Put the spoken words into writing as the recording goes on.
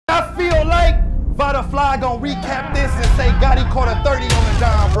Vada Fly gonna recap this and say Gotti caught a 30 on the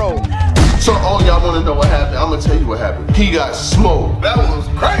John Road. So all y'all wanna know what happened, I'm gonna tell you what happened. He got smoked. That was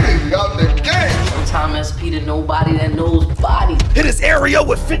crazy out the game. Sometimes SP to nobody that knows body. Hit his area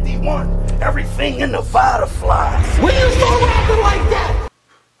with 51. Everything in the Vada Fly. When you start rapping like that?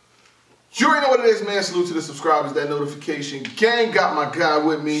 You already know what it is, man. Salute to the subscribers, that notification gang. Got my guy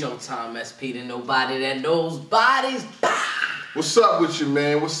with me. Showtime SP to nobody that knows bodies. What's up with you,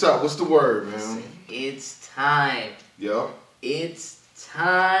 man? What's up? What's the word, man? It's time. Yup. It's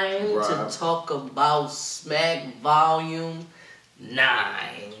time to talk about Smack Volume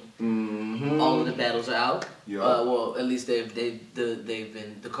 9. All of the battles are out. Well, at least the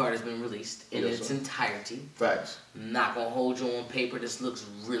card has been released in its entirety. Facts. I'm not gonna hold you on paper. This looks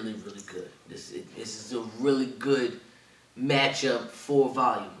really, really good. This is a really good matchup for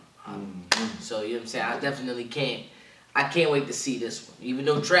volume. So you know what I'm saying. I definitely can't. I can't wait to see this one. Even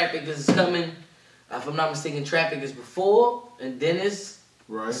though Traffic is coming, if I'm not mistaken, Traffic is before and then it's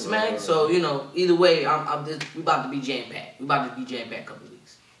Smack. So you know, either way, we about to be jam packed. We about to be jam packed a couple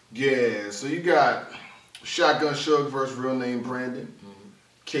weeks. Yeah. So you got Shotgun Suge versus Real Name Brandon.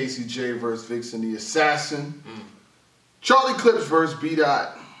 Casey J versus Vixen the Assassin. Charlie Clips versus B.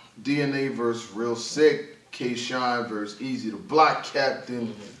 Dot. DNA versus Real Sick. K. Shine versus Easy the Block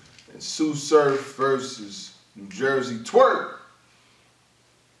Captain. And Sue Surf versus New Jersey Twerk.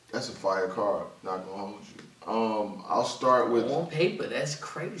 That's a fire card. Not gonna hold you. I'll start with on paper. That's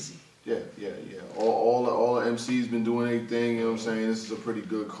crazy. Yeah. All the MCs been doing anything. You know what I'm saying? This is a pretty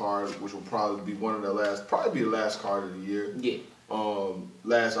good card, which will probably be one of the last, the last card of the year. Yeah.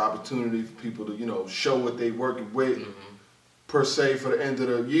 Last opportunity for people to show what they working with. Per se for the end of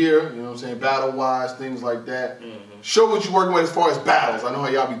the year. You know what I'm saying? Battle wise, things like that. Show what you're working with as far as battles. I know how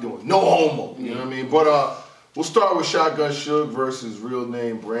y'all be doing. No homo. You know what I mean? But we'll start with Shotgun Suge versus Real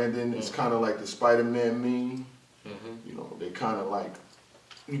Name Brandon. It's kind of like the Spider-Man meme. You know, they kind of like,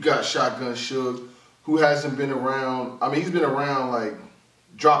 you got Shotgun Suge, who hasn't been around. I mean, he's been around like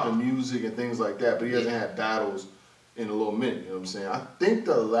dropping music and things like that, but he hasn't had battles in a little minute. You know what I'm saying? I think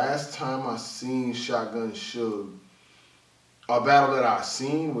the last time I seen Shotgun Suge, a battle that I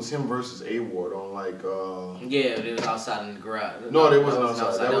seen was him versus A-Ward on like yeah, it was outside in the garage. No, they wasn't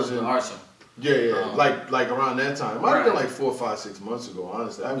outside. That was in Arsenal. Yeah, like around that time. It might have been like 4, 5, 6 months ago,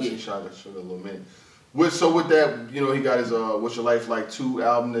 honestly. I haven't seen Shotgun Suge in a little minute. So with that, he got his What's Your Life Like 2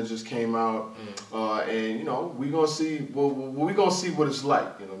 album that just came out. And we gonna see we gonna see what it's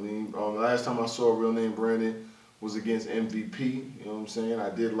like, you know what I mean? Last time I saw Real Name Brandon was against MVP, you know what I'm saying? I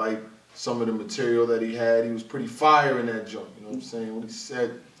did like some of the material that he had. He was pretty fire in that joint, you know what I'm saying? When he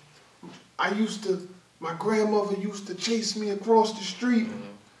said, my grandmother used to chase me across the street.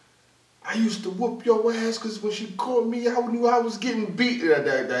 I used to whoop your ass because when she caught me, I knew I was getting beat. He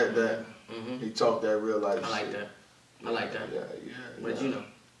talked that real life I like shit. that. I like that. Yeah. But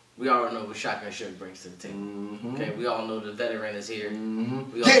we all know what Shotgun Suge brings to the table. Okay, we all know the veteran is here.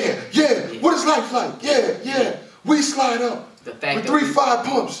 What is life like? Yeah. We slide up the fact with 3-5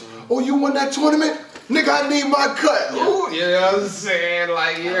 pumps. Oh, you won that tournament? Nigga, I need my cut. Ooh, you know what I'm saying?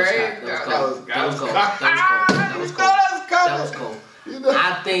 Like, that was cold.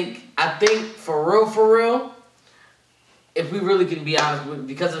 I think for real, if we really can be honest,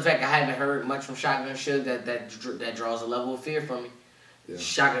 because of the fact I haven't heard much from Shotgun Suge, that draws a level of fear from me.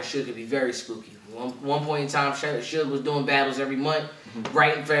 Shotgun Suge could be very spooky. One point in time, Suge was doing battles every month,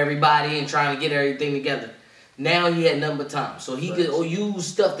 writing for everybody and trying to get everything together. Now he had nothing but time, so he could use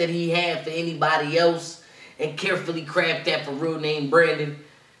stuff that he had for anybody else and carefully craft that for Real Name Brandon.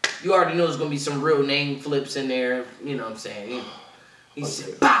 You already know there's gonna be some real name flips in there. You know what I'm saying? He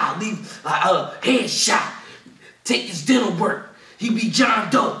said, "Bow, leave headshot, take his dental work. He be John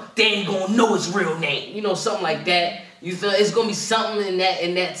Doe. They ain't gonna know his real name." You know, something like that. You feel it's gonna be something in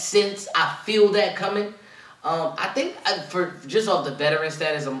that sense. I feel that coming. I think for just off the veteran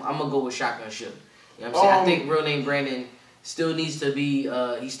status, I'm gonna go with Shotgun Suge. You know what I'm saying? I think Real Name Brandon still needs to be.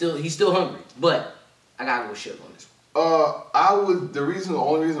 He's still hungry, but I gotta go with Suge on this one. The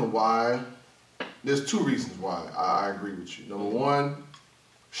only reason why. There's 2 reasons why I agree with you. Number 1,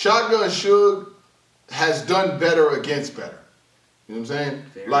 Shotgun Suge has done better against better. You know what I'm saying?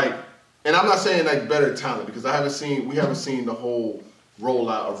 And I'm not saying like better talent because we haven't seen the whole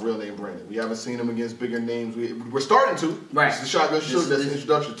rollout of Real Name Brandon. We haven't seen him against bigger names. We're starting to. Right. This is Shotgun Suge. That's the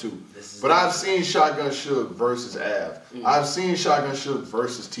introduction to. But I've seen Shotgun Suge versus Av. I've seen Shotgun Suge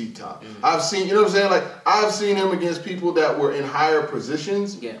versus T-Top. I've seen, you know what I'm saying? Like I've seen him against people that were in higher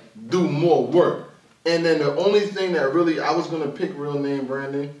positions do more work. And then the only thing that really, I was going to pick Real Name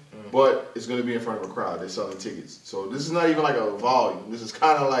Brandon, but it's going to be in front of a crowd. They're selling tickets. So this is not even like a volume. This is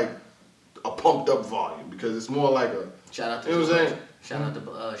kind of like a pumped up volume because it's more like a. Shout out to you know what I'm saying?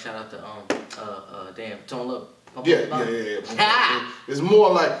 Shout out to damn Tone Look. Yeah. It's more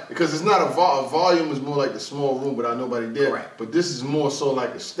like, because it's not a volume is more like the small room without nobody there. Correct. But this is more so like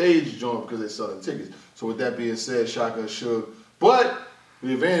a stage joint because they're selling tickets. So with that being said, Shotgun Suge. But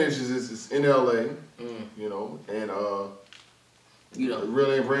the advantage is it's in LA, you know, and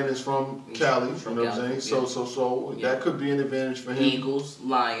really Brandon's from Cali, you know what I'm saying? So that could be an advantage for him. Eagles,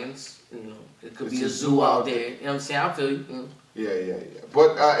 Lions, you know, it could be a zoo out there. You know what I'm saying? I feel you. Yeah.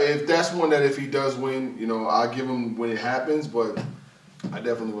 But if that's one that if he does win, you know, I'll give him when it happens, but I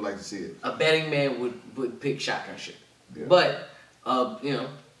definitely would like to see it. A betting man would pick Shotgun Suge. Yeah. But, you know,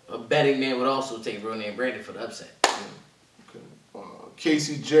 a betting man would also take Real Name Brandon for the upset. Okay.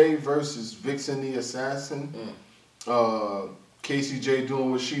 Casey J versus Vixen the Assassin. Casey J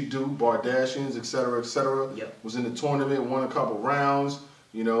doing what she do, Bardashians, etc., etc. Yep. Was in the tournament, won a couple rounds.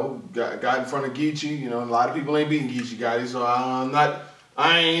 You know, got in front of Geechee. You know, a lot of people ain't beating Geechee Gotti, so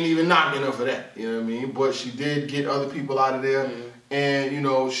I ain't even knocking her for that. You know what I mean? But she did get other people out of there, and you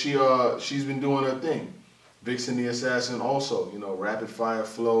know, she's been doing her thing. Vixen the Assassin also, you know, rapid fire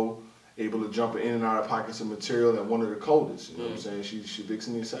flow, able to jump in and out of pockets of material, and one of the coldest. You know what I'm saying? She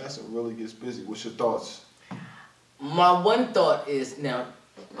Vixen the Assassin really gets busy. What's your thoughts? My one thought is now,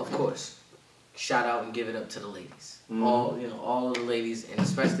 of course, shout out and give it up to the ladies. All of the ladies, and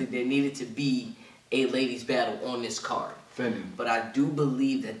especially there needed to be a ladies battle on this card. Fendi. But I do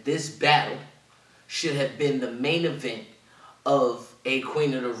believe that this battle should have been the main event of a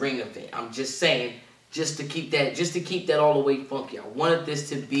Queen of the Ring event. I'm just saying, just to keep that all the way funky. I wanted this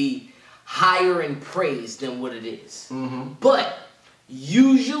to be higher in praise than what it is. But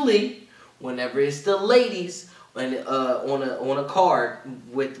usually, whenever it's the ladies on a card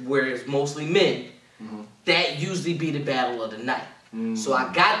where it's mostly men, that usually be the battle of the night. So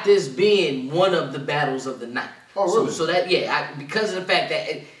I got this being one of the battles of the night. Oh, really? So that because of the fact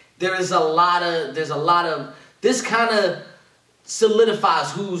that there's a lot of this kind of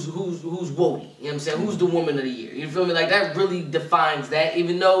solidifies who's Wody. You know what I'm saying? Who's the woman of the year? You feel me? Like that really defines that.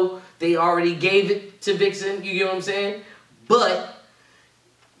 Even though they already gave it to Vixen, you get what I'm saying? But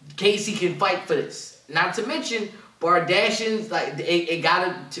Casey can fight for this. Not to mention Bardashians, like it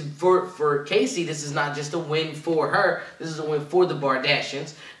got to for Casey. This is not just a win for her. This is a win for the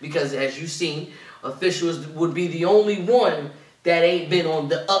Bardashians because, as you've seen, officials would be the only one that ain't been on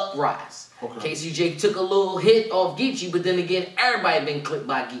the uprise. Okay. Casey J took a little hit off Geechee, but then again, everybody been clipped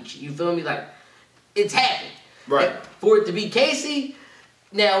by Geechee. You feel me? Like it's happened. Right. And for it to be Casey,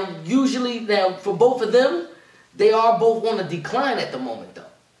 now for both of them, they are both on a decline at the moment, though.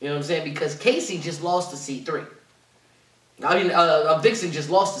 You know what I'm saying? Because Casey just lost to C3. I mean, Vixen just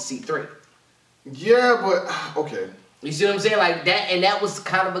lost to C3. Yeah, but okay. You see what I'm saying? Like that, and that was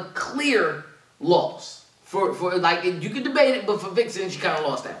kind of a clear loss for like you could debate it, but for Vixen, she kind of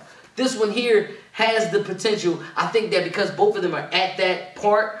lost that. This one here has the potential. I think that because both of them are at that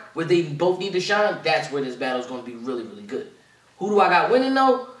part where they both need to shine, that's where this battle is going to be really, really good. Who do I got winning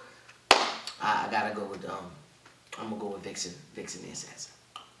though? I gotta go with I'm gonna go with Vixen the Assassin.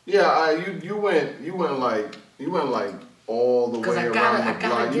 Yeah, you went like all the way around the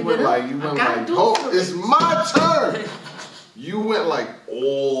block. You went like, oh, it's my turn. You went like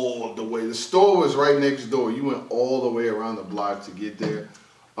all the way. The store was right next door. You went all the way around the block to get there.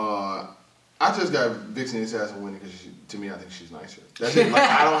 I just got Vixen the Assassin winning because to me, I think she's nicer. That's it. Like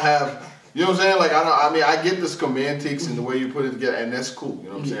I don't have, you know what I'm saying? Like I get the semantics and the way you put it together, and that's cool. You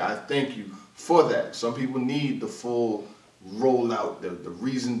know what I'm saying? I thank you for that. Some people need the full rollout, the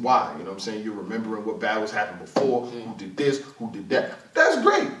reason why. You know what I'm saying? You're remembering what battles happened before, who did this, who did that. That's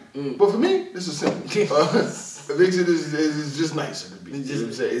great. But for me, this is simple. Vixen is just nicer to be. You know what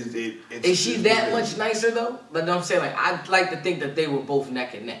I'm saying? Is she that much nicer though? But I'm saying, like, I'd like to think that they were both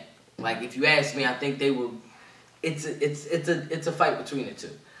neck and neck. Like if you ask me, I think they were. It's a fight between the two.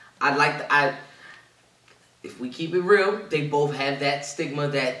 If we keep it real, they both have that stigma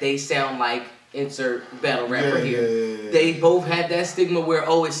that they sound like insert battle rapper here. Yeah. They both had that stigma where,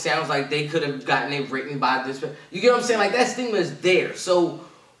 oh, it sounds like they could have gotten it written by this. You get what I'm saying? Like that stigma is there. So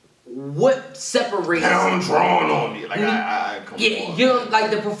what separates? Pound drawn on me. Like come on. You know,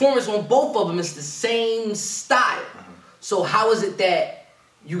 like the performance on both of them is the same style. So how is it that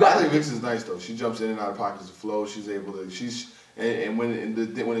you got? I think Vixen's nice though. She jumps in and out of pockets of flow. She's able to. And when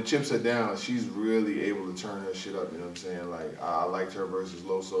the chips are down, she's really able to turn her shit up. You know what I'm saying? Like I liked her versus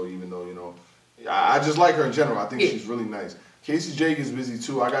Loso, even though I just like her in general. I think she's really nice. Casey J is busy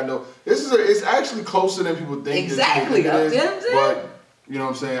too. It's actually closer than people think. Exactly. It is, but you know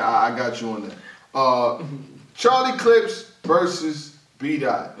what I'm saying? I got you on that. Charlie Clips versus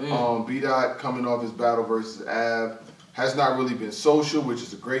B-Dot. B-Dot coming off his battle versus Av has not really been social, which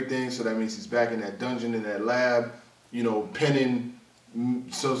is a great thing. So that means he's back in that dungeon, in that lab, you know, penning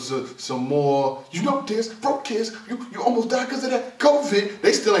some more. You know this, broke kids, you almost died because of that COVID.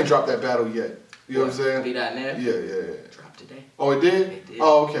 They still ain't dropped that battle yet. You know what I'm saying? B-Dot now? Yeah. Dropped today. Oh, it did? It did.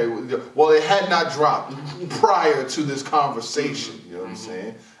 Oh, okay. Well, it had not dropped prior to this conversation. You know what I'm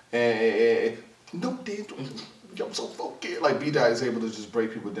saying? And no, dude, I'm so focused. Like B-Dot is able to just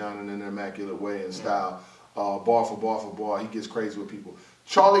break people down in an immaculate way and style. Bar for bar for bar. He gets crazy with people.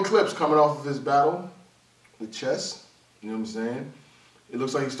 Charlie Clips coming off of his battle with Chess. You know what I'm saying? It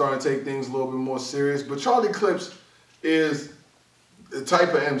looks like he's starting to take things a little bit more serious. But Charlie Clips is the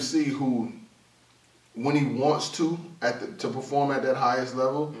type of MC who, when he wants to perform at that highest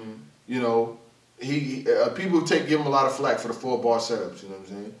level, you know, people give him a lot of flack for the 4-bar setups. You know what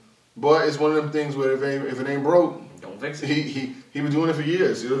I'm saying? But it's one of them things where if it ain't broke, don't fix it. He been doing it for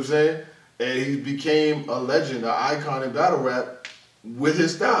years. You know what I'm saying? And he became a legend, an icon in battle rap with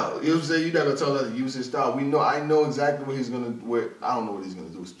his style. You know what I'm saying? You're not gonna tell us to use his style. I know exactly what he's gonna. I don't know what he's gonna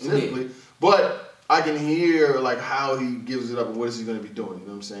do specifically, but I can hear like how he gives it up and what is he gonna be doing. You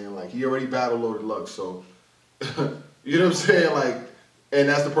know what I'm saying? Like he already battle loaded Lux, so you know what I'm saying? Like, and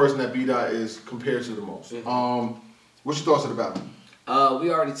that's the person that B-Dot is compared to the most. What's your thoughts of the battle?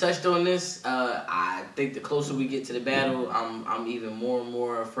 We already touched on this. I think the closer we get to the battle, I'm even more and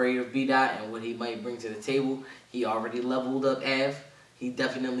more afraid of B-Dot and what he might bring to the table. He already leveled up Av. He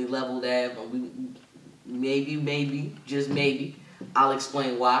definitely leveled Av. And maybe, just maybe, I'll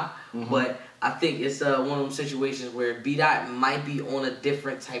explain why. But I think it's one of those situations where B-Dot might be on a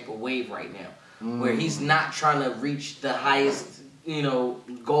different type of wave right now, where he's not trying to reach the highest, you know,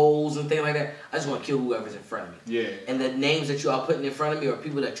 goals and things like that. I just want to kill whoever's in front of me. Yeah. And the names that you are putting in front of me are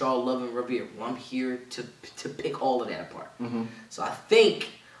people that y'all love and revere. Well, I'm here to pick all of that apart. So I think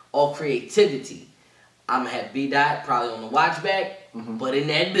all creativity, I'm going to have B-Dot probably on the watch back, but in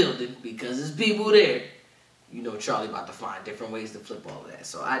that building, because there's people there, you know Charlie about to find different ways to flip all of that.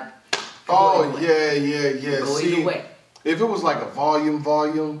 So I... Oh, yeah. Go See, either way. If it was like a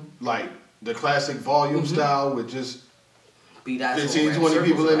volume, like the classic volume style with just 15, 20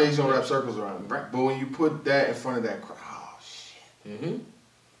 people in there, he's gonna wrap circles around. Right. But when you put that in front of that crowd, oh shit.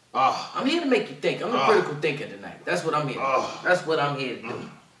 I'm here to make you think. I'm a critical thinker tonight. That's what I'm here to do. That's what I'm here to do.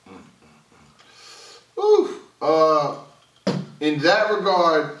 In that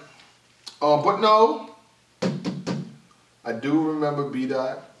regard, but no, I do remember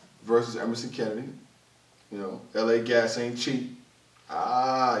B-Dot versus Emerson Kennedy. You know, LA gas ain't cheap.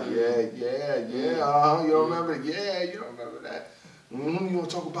 Yeah. You don't remember it? Yeah, you don't remember that. You want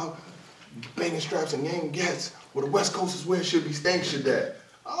to talk about banging straps and gang gets? Well, the West Coast is where it should be stationed at.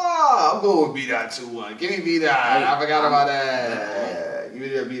 I'm going with B-Dot 2-1. Give me B-Dot. I forgot about that. Give me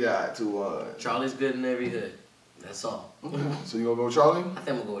that B-Dot 2-1. Charlie's good in every hood. That's all. Okay. So you gonna go with Charlie? I think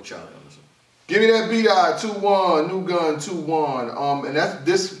I'm gonna go with Charlie on this one. Give me that B-Dot 2-1. New gun 2-1. And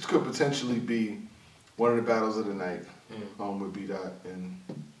this could potentially be one of the battles of the night. With B-Dot and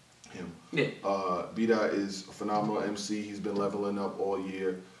him. Yeah. B-Dot is a phenomenal MC. He's been leveling up all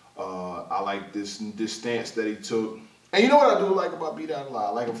year. I like this stance that he took. And you know what I do like about B-Dot a lot? I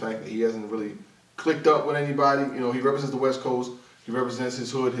like the fact that he hasn't really clicked up with anybody. You know, he represents the West Coast. He represents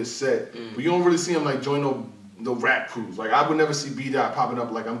his hood, his set. But you don't really see him like join no rap crews. Like I would never see B-Dot popping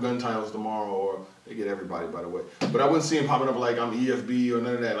up like I'm Gun Titles tomorrow, or they get everybody by the way. But I wouldn't see him popping up like I'm EFB or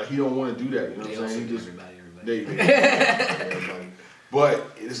none of that. Like he don't want to do that. You know what I'm saying? He just everybody. But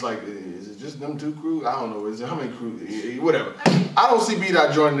it's like, is it just them two crews? I don't know. Is it how many crews? Whatever. I don't see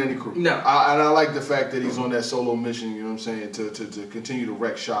B-Dot joining any crew. No. And I like the fact that he's on that solo mission, you know what I'm saying, to continue to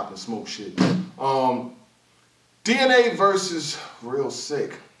wreck shop and smoke shit. DNA versus Real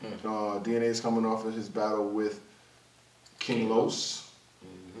Sick. DNA is coming off of his battle with King Los.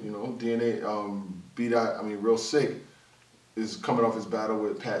 You know, DNA, Real Sick is coming off his battle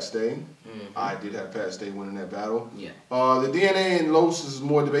with Pat Stay. I did have Pat Stay winning that battle. Yeah. The DNA and Los is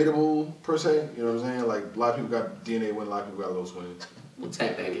more debatable per se. You know what I'm saying? Like a lot of people got DNA winning, a lot of people got Los winning. We'll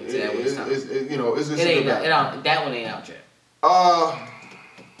tap back into that when it's time. That one ain't out yet.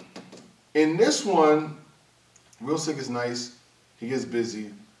 In this one, Real Sick is nice. He gets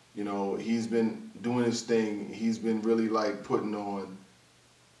busy. You know, he's been doing his thing. He's been really like putting on.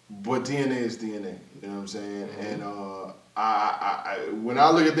 But DNA is DNA. You know what I'm saying? And when I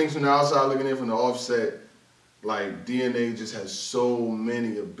look at things from the outside, looking in from the offset, like DNA just has so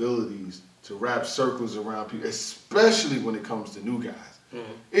many abilities to wrap circles around people, especially when it comes to new guys.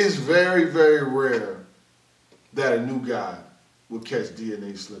 It's very, very rare that a new guy will catch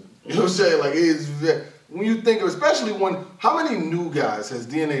DNA slipping. You know what I'm saying? Like when you think of, especially how many new guys has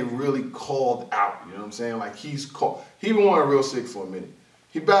DNA really called out? You know what I'm saying? Like he even wanted Real Sick for a minute.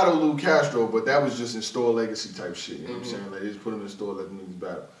 He battled Lou Castro, but that was just in store legacy type shit. You know what I'm saying? Like they just put him in the store, let the niggas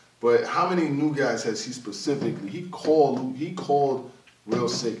battle. But how many new guys has he specifically? He called Real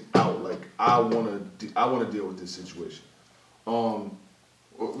Sick out. Like I wanna deal with this situation. How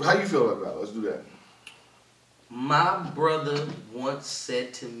you feel about that? Let's do that. My brother once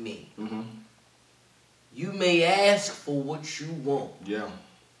said to me, you may ask for what you want. Yeah.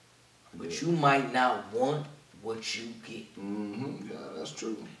 But you might not want what you get. Yeah, that's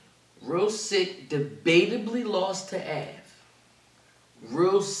true. Real Sick debatably lost to Av.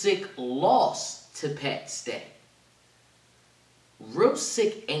 Real Sick lost to Pat Stay. Real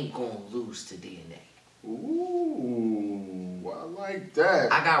Sick ain't gonna lose to DNA. Ooh, I like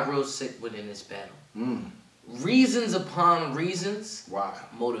that. I got Real Sick winning this battle. Reasons upon reasons. Why?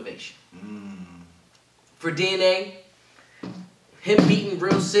 Motivation. For DNA, him beating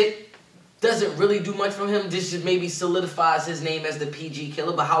Real Sick doesn't really do much for him. This just maybe solidifies his name as the PG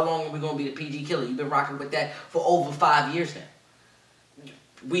Killer. But how long are we going to be the PG Killer? You've been rocking with that for over 5 years now.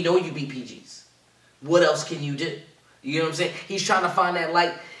 We know you beat PGs. What else can you do? You know what I'm saying? He's trying to find that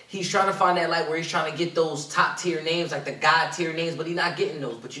light. He's trying to find that light where he's trying to get those top tier names, like the God tier names, but he's not getting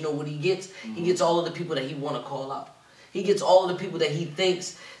those. But you know what he gets? He gets all of the people that he want to call out. He gets all of the people that he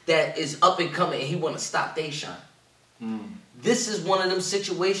thinks that is up and coming and he want to stop they shine. This is one of them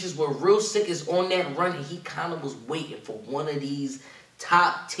situations where Real Sick is on that run and he kind of was waiting for one of these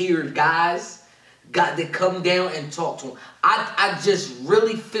top tier guys to come down and talk to him. I just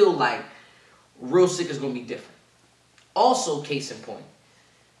really feel like Real Sick is going to be different. Also, case in point,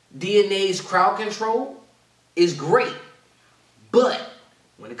 DNA's crowd control is great. But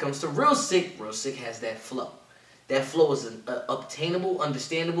when it comes to Real Sick has that flow. That flow is obtainable,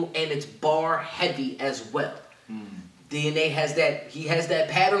 understandable, and it's bar heavy as well. DNA has that, he has that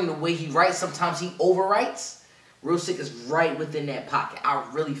pattern, the way he writes, sometimes he overwrites. Real Sick is right within that pocket. I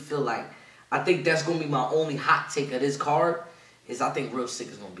really feel like, I think that's going to be my only hot take of this card, is I think Real Sick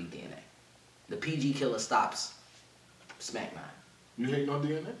is going to be DNA. The PG Killer stops Smack 9. You hating on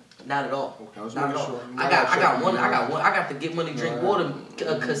DNA? Not at all. Okay, not at all. sure. I got the Get Money Drink Water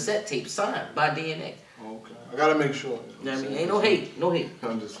cassette tape signed by DNA. Okay, I gotta make sure. You know what I mean? Ain't no hate, no hate.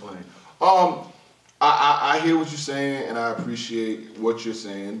 I'm just playing. I hear what you're saying and I appreciate what you're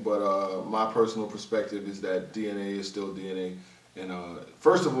saying, but my personal perspective is that DNA is still DNA, and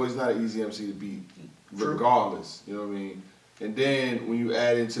first of all, he's not an easy MC to beat, regardless. You know what I mean? And then when you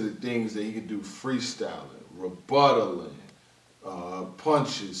add into the things that he can do, freestyling, rebuttaling,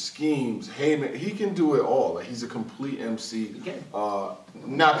 punches, schemes, Heyman, he can do it all. Like he's a complete MC.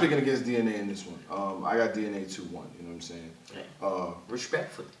 Not picking against DNA in this one. I got DNA 2-1. You know what I'm saying?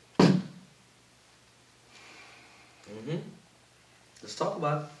 Respectfully. Let's talk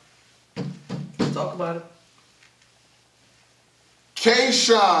about it. Let's talk about it.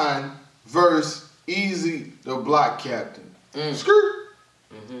 K-Shine versus Easy the Block Captain. Skirt.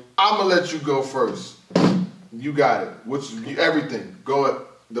 I'm gonna let you go first. You got it. Everything. Go ahead.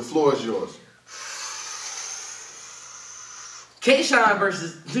 The floor is yours. K-Shine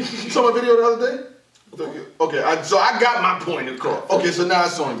versus. You saw my video the other day? Okay, so I got my point across. Okay, so now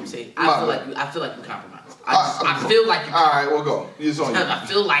it's on you. See, I feel like you compromised. I feel like you. All right, we'll go. It's on you. I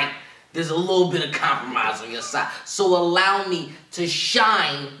feel like there's a little bit of compromise on your side. So allow me to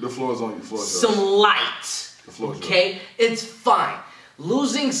shine. The floor is on you. Some light. The floor is okay, it's fine.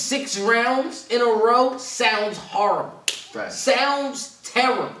 Losing 6 rounds in a row sounds horrible. Sounds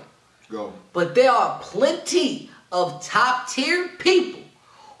terrible. Go. But there are plenty of top tier people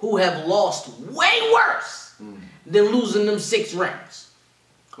who have lost way worse than losing them 6 rounds.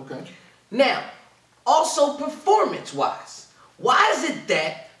 Okay. Now, also performance-wise, why is it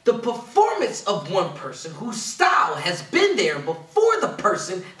that the performance of one person whose style has been there before the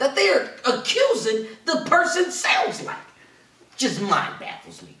person that they're accusing the person sounds like? Just mind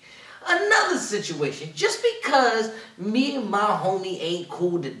baffles me. Another situation, just because me and my homie ain't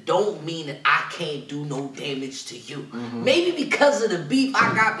cool, that don't mean that I can't do no damage to you. Maybe because of the beef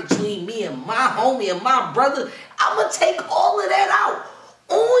I got between me and my homie and my brother, I'ma take all of that out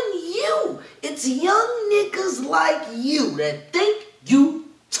on you. It's young niggas like you that think you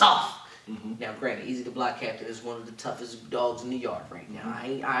tough. Now, granted, Easy the Block Captain is one of the toughest dogs in the yard right now.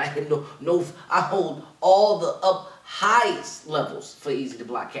 I hold all the highest levels for Easy the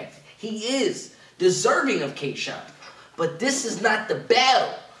Block Captain. He is deserving of K-Shine. But this is not the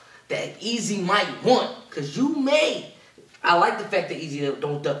battle that Easy might want. Because you may. I like the fact that Easy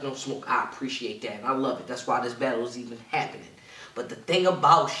don't duck no smoke. I appreciate that. And I love it. That's why this battle is even happening. But the thing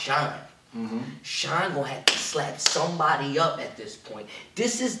about Shine, Sean gonna have to slap somebody up at this point.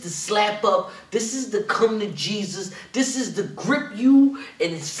 This is the slap up. This is the come to Jesus. This is the grip you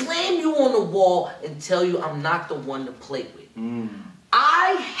and slam you on the wall and tell you I'm not the one to play with.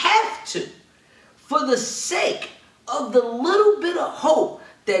 I have to, for the sake of the little bit of hope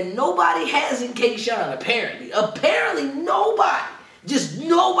that nobody has in K-Shine, apparently nobody, just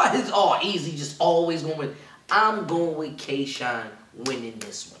nobody's all easy, just always gonna win. I'm going with K-Shine winning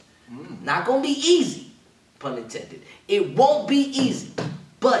this one. Not gonna be easy, pun intended. It won't be easy,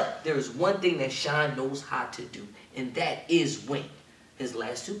 but there's one thing that Shine knows how to do, and that is win. His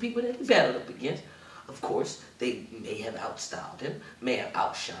last two people that he battled up against, of course, they may have outstyled him, may have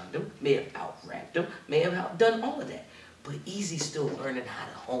outshined him, may have out-rapped him, may have outdone all of that. But Easy's still learning how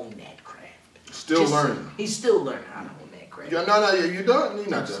to hone that craft. Still learning. He's still learning how to hone that craft. Yeah, no, you done? You're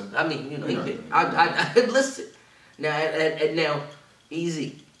not done. I mean, you know, he did. I listen. Now,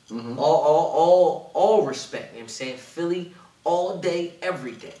 Easy. All respect. You know what I'm saying? Philly all day,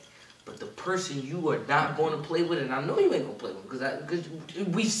 every day. But the person you are not going to play with, and I know you ain't going to play with because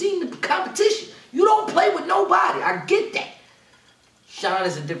we've seen the competition. You don't play with nobody. I get that. Sean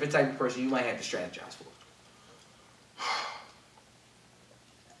is a different type of person you might have to strategize for.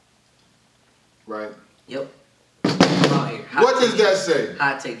 Right. Yep. What does that say?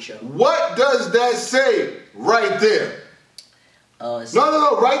 Hot take show. What does that say right there?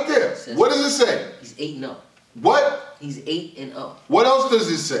 No, right there. What does it say? He's 8-0. What? He's 8-0. What else does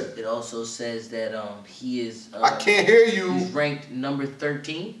it say? It also says that he is. I can't hear you. He's ranked number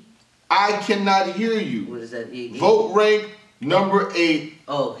 13. I cannot hear you. What is that? Vote rank number 8.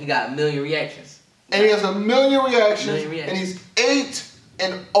 Oh, he got 1 million reactions. And he has 1 million reactions. And he's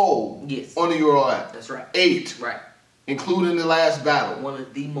 8-0. Yes. On the Euro app. That's right. 8. Right. Including the last battle. One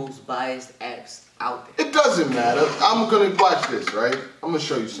of the most biased apps out there. It doesn't matter. I'm gonna watch this, right? I'm gonna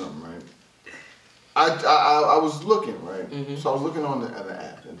show you something, right? I was looking, right? So I was looking on the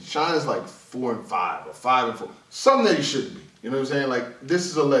app, and Shine is like 4-5 or 5-4, something that he shouldn't be. You know what I'm saying? Like, this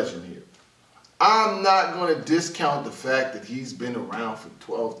is a legend here. I'm not gonna discount the fact that he's been around for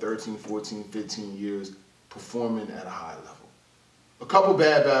 12, 13, 14, 15 years, performing at a high level. A couple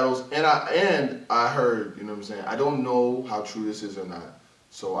bad battles, and I heard, you know what I'm saying? I don't know how true this is or not,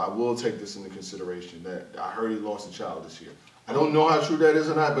 so I will take this into consideration. That I heard he lost a child this year. I don't know how true that is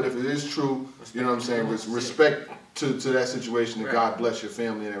or not, but if it is true, you know what I'm saying? Respect to that situation, and God bless your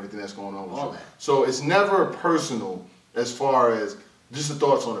family and everything that's going on with you. So it's never personal as far as just the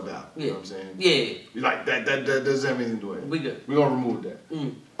thoughts on the battle. You know what I'm saying? Yeah. Like that doesn't have anything to do with it. We good. We're gonna remove that.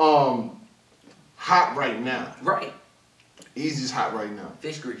 Hot right now. Right. Easy's hot right now.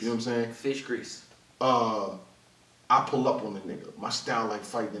 Fish grease. You know what I'm saying? Fish grease. I pull up on the nigga. My style like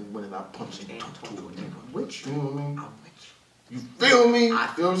fighting and winning. I punch him to a nigga. Which? You know what I mean? I'm with you. You feel me? You know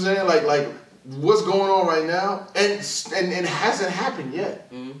what I'm saying? Like what's going on right now? And it hasn't happened yet.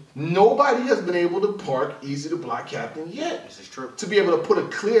 Nobody has been able to park Easy the Block Captain yet. This is true. To be able to put a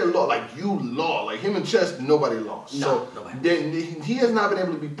clear law, like you law, like him and Chess, nobody lost. No, so he has not been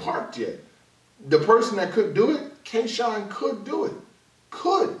able to be parked yet. The person that could do it, K-Shine could do it.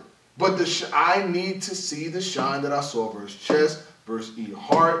 Could. But I need to see the Shine that I saw versus Chess, versus E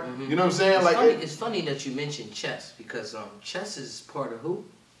Hart. You know what I'm saying? It's funny that you mentioned Chess because Chess is part of who?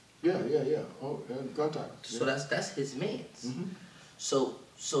 Yeah. Oh, Gun Time. So that's his mans. So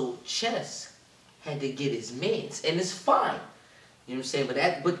Chess had to get his mans, and it's fine. You know what I'm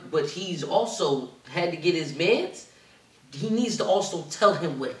saying? But he's also had to get his mans. He needs to also tell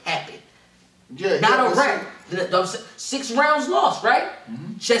him what happened. Yeah, not a round. 6 rounds lost, right?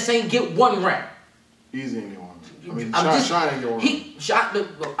 Chess ain't get 1 round. Easy ain't get 1 round. I mean, Shine ain't get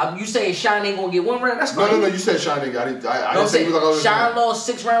 1 round. You saying Shine ain't gonna get 1 round? That's fine. No. You said Shine ain't got it. I didn't say Shine lost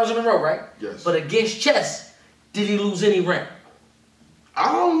 6 rounds in a row, right? Yes. But against Chess, did he lose any round? I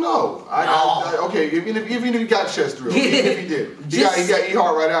don't know. Okay, even if he got Chess through, even if he did, he got E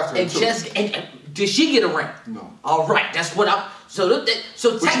Hart right after him too. Chess, and did she get a round? No. All right, that's what I'm. So but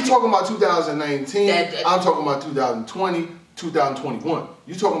you talking about 2019? I'm talking about 2020, 2021.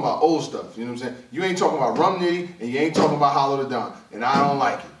 You talking about old stuff. You know what I'm saying? You ain't talking about Rum Nitty, and you ain't talking about Hollow the Don, and I don't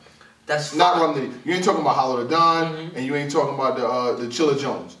like it. That's not Rum Nitty. You ain't talking about Hollow the Don, and you ain't talking about the Chilla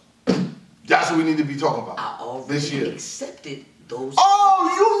Jones. That's what we need to be talking about. I already this year. Accepted those. Oh,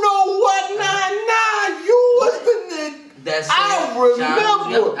 you know what? Nah, you was the nigga. I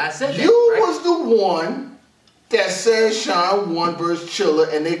remember. Yep, I said that, you was the one that said Sean won versus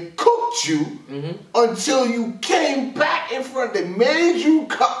Chilla, and they cooked you until you came back in front. They made you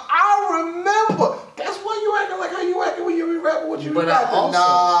come. I remember. That's why you acting like how you acting when you be rapping with you. But I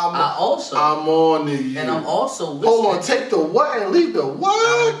also, I'm on to you. and I'm also listening. Hold on, take the what and leave the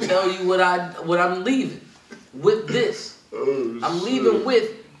what? I'm gonna tell you what I'm leaving with this. I'm leaving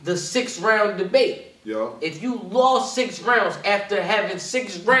with the 6-round debate. Yeah. If you lost 6 rounds after having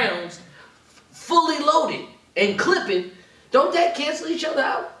 6 rounds fully loaded and clipping, don't that cancel each other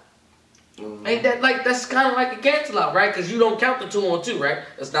out? Ain't that like, that's kind of like a cancel out, right? Because you don't count the 2-on-2, right?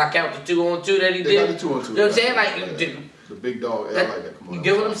 Let's not count the 2-on-2 that he did. They got the 2-on-2. You know what I'm saying? Like, the big dog. I like that. Come on. You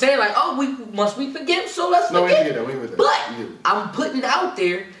get what I'm saying? Like, oh, we forget, so let's forget. No, we ain't forget that. But I'm putting out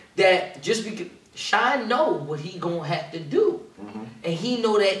there that just because Shine know what he gonna have to do, and he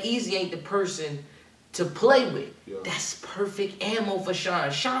know that Easy ain't the person to play with. Yeah. That's perfect ammo for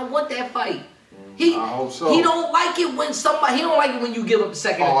Shine. Shine want that fight. I hope so. He don't like it when he don't like it when you give up the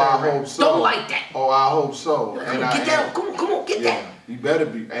second and third round. I hope so. Don't like that. Oh, I hope so. Get down. Come on, get down. You better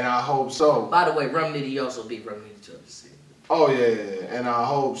be, and I hope so. By the way, Rum Nitty also beat Rum Nitty to the Oh yeah, and I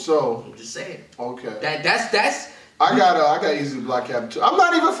hope so. I'm just saying. Okay. That's. I got Easy to block cap too. I'm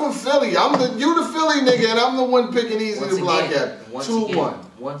not even from Philly. You the Philly nigga, and I'm the one picking Easy to block cap.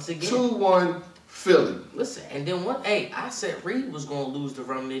 2-1. Once again. 2-1 Philly. Listen, and then I said Reed was gonna lose to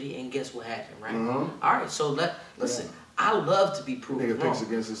Rum Nitty, and guess what happened, right? All right, so listen. I love to be proven nigga wrong. picks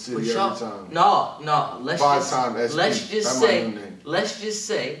against the city every time. No. Let's just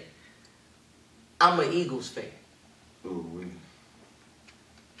say I'm an Eagles fan. Ooh,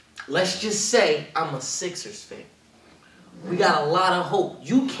 Let's just say I'm a Sixers fan. We got a lot of hope.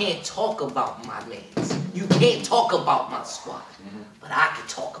 You can't talk about my names. You can't talk about my squad. But I can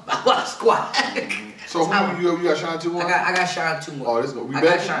talk about my squad. So you got Shine 2-1? I got Shine 2-1. Oh, this go. We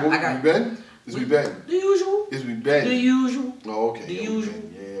bet? We bet? Is we betting? The usual. Is we betting? The usual. Oh, okay. The usual.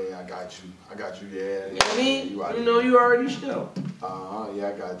 Yeah, I got you. Yeah. You know what I mean? You know you already know. Yeah,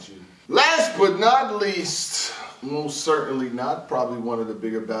 I got you. Last but not least, most certainly not, probably one of the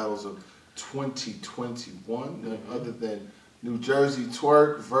bigger battles of 2021, other than New Jersey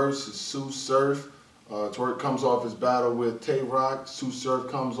Twerk versus Sue Surf. Twerk comes off his battle with Tay Rock. Sue Surf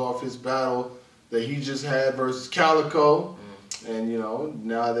comes off his battle that he just had versus Calico. And,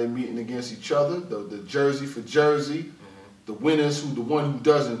 now they're meeting against each other. The Jersey for Jersey. The winners, the one who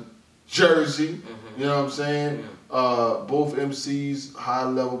doesn't, Jersey. You know what I'm saying? Both MCs,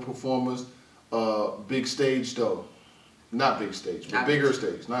 high-level performers. Big stage, though. Not big stage, but bigger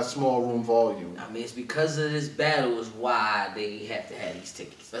stage. Not small room volume. I mean, it's because of this battle is why they have to have these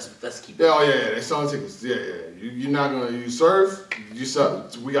tickets. Let's keep it. Yeah, they selling tickets. Yeah. You're not gonna serve. You sell.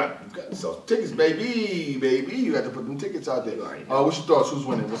 We got to sell tickets, baby. You got to put them tickets out there. What's your thoughts? Who's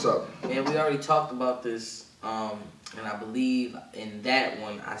winning? What's up? Man, we already talked about this, and I believe in that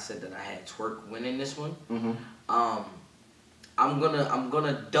one I said that I had Twerk winning this one. I'm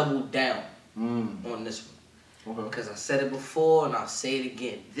gonna double down on this one. Because I said it before and I'll say it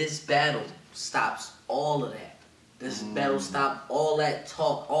again. This battle stops all of that. This battle stops all that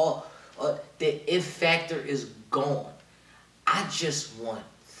talk. All the if factor is gone. I just want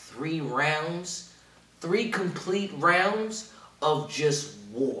 3 rounds, 3 complete rounds of just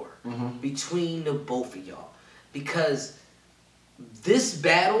war between the both of y'all. Because this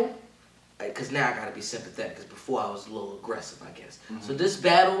battle, because now I gotta be sympathetic. Because before I was a little aggressive, I guess. So this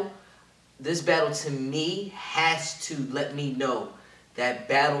battle to me has to let me know that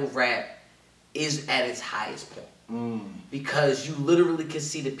battle rap is at its highest point. Because you literally can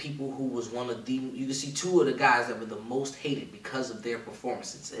see the people who was you can see 2 of the guys that were the most hated because of their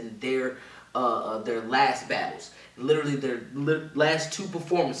performances and their last battles. Literally their last 2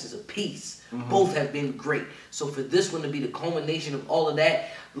 performances apiece. Both have been great. So for this one to be the culmination of all of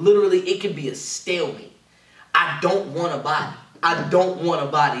that, literally it could be a stalemate. I don't want a body. I don't want a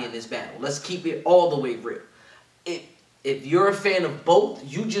body in this battle. Let's keep it all the way real. If you're a fan of both,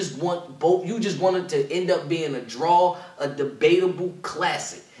 you just want both. You just want it to end up being a draw, a debatable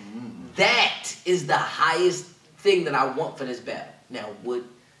classic. That is the highest thing that I want for this battle. Now, what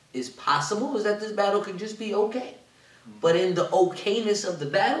is possible is that this battle could just be okay. But in the okayness of the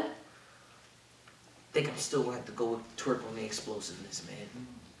battle, I think I'm still going to have to go with Twerk on the explosiveness, man.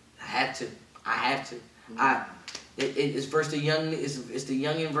 I have to. It's versus the young. It's the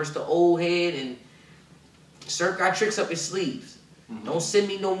youngin versus the old head, and Sir got tricks up his sleeves. Don't send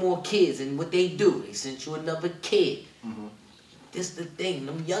me no more kids. And what they do, they sent you another kid. This the thing.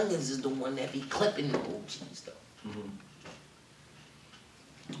 Them youngins is the one that be clipping the OGs though.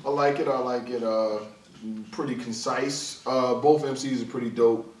 I like it. Pretty concise. Both MCs are pretty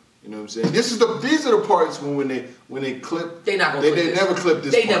dope. You know what I'm saying? These are the parts when they clip. They never clip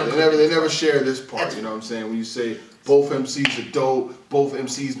this part. They never share this part. That's, you know what I'm saying? When you say Both MCs are dope. Both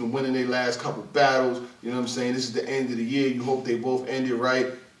MCs been winning their last couple battles. You know what I'm saying? This is the end of the year. You hope they both end it right.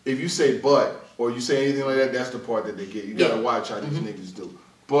 If you say but, or you say anything like that, that's the part that they get. You gotta watch how these niggas do.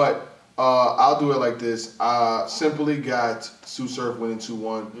 But I'll do it like this. I simply got Sue Surf winning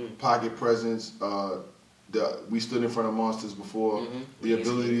 2-1. Pocket presence. We stood in front of monsters before. The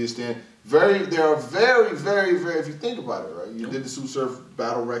ability to stand. There are very, very, very, if you think about it, right? You did the Sue Surf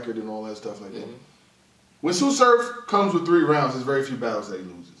battle record and all that stuff like that. When Sue Surf comes with 3 rounds, there's very few battles that he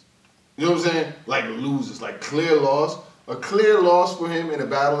loses. You know what I'm saying? Like loses, like clear loss. A clear loss for him in a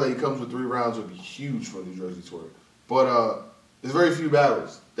battle that he comes with 3 rounds would be huge for New Jersey Twerk. But there's very few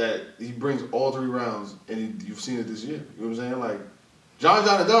battles that he brings all 3 rounds, and you've seen it this year. You know what I'm saying? Like John and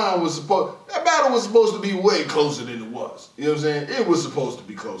Don that battle was supposed to be way closer than it was. You know what I'm saying? It was supposed to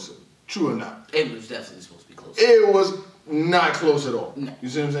be closer. True or not? It was definitely supposed to be closer. It was not close at all. No. You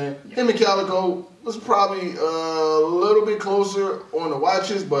see what I'm saying? Yeah. Him and Calico was probably a little bit closer on the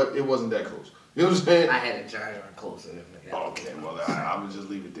watches, but it wasn't that close. You know what I'm saying? I had a Jar closer than that. Okay, well, I'm going to just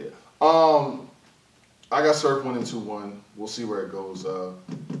leave it there. I got Surf winning 2-1. We'll see where it goes.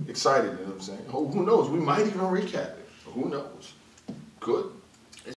 Excited, you know what I'm saying? Who knows? We might even recap it. Who knows? Good.